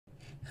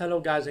Hello,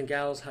 guys and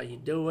gals. How you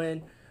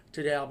doing?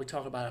 Today, I'll be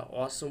talking about an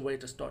awesome way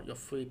to start your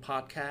free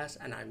podcast,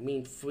 and I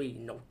mean free.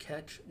 No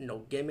catch, no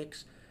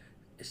gimmicks.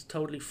 It's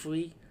totally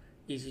free,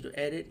 easy to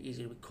edit,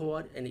 easy to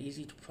record, and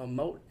easy to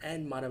promote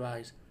and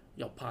monetize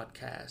your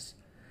podcast.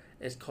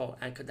 It's called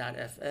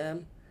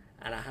Anchor.fm,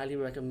 and I highly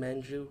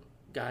recommend you,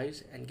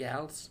 guys and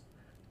gals,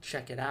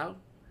 check it out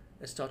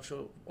and start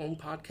your own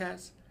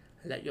podcast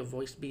and let your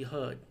voice be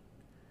heard.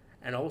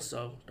 And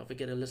also, don't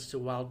forget to listen to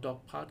Wild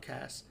Dog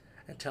Podcast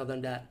and tell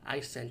them that I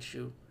sent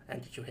you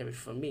and that you hear it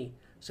from me.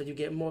 So you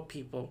get more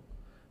people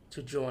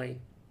to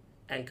join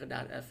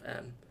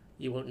Anchor.fm.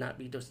 You will not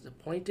be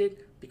disappointed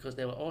because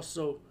they will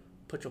also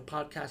put your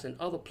podcast in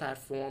other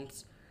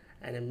platforms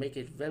and then make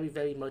it very,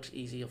 very much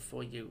easier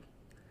for you.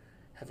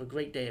 Have a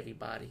great day,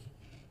 everybody.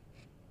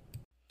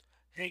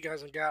 Hey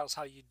guys and gals,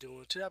 how you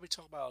doing? Today I'll be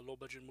talking about a low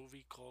budget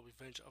movie called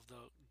Revenge of the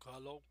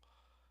Gweilo.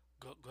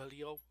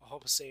 I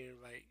hope I'm saying it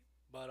right.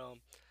 But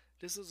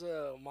this is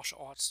a martial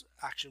arts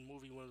action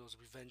movie, one of those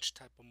revenge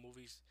type of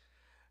movies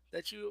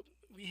that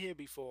we hear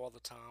before all the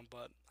time.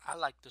 But I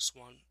like this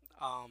one.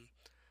 Um,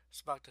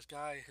 it's about this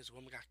guy. His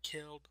woman got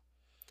killed.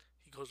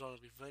 He goes on a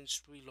revenge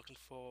spree looking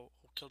for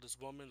who killed his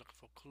woman, looking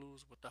for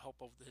clues with the help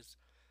of his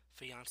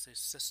fiance's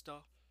sister,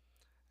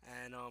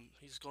 and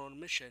he's going on a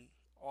mission.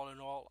 All in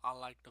all, I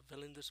like the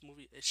villain in this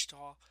movie,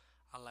 Ishtar.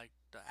 I like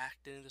the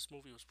acting in this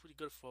movie. It was pretty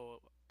good for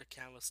the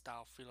camera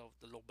style feel of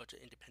the low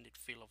budget independent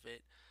feel of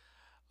it.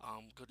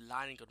 Good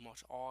lighting, good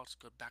martial arts,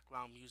 good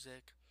background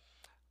music.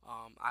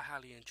 I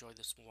highly enjoy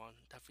this one.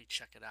 Definitely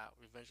check it out.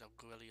 Revenge of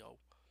Gweilo.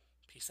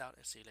 Peace out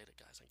and see you later,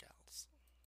 guys and gals.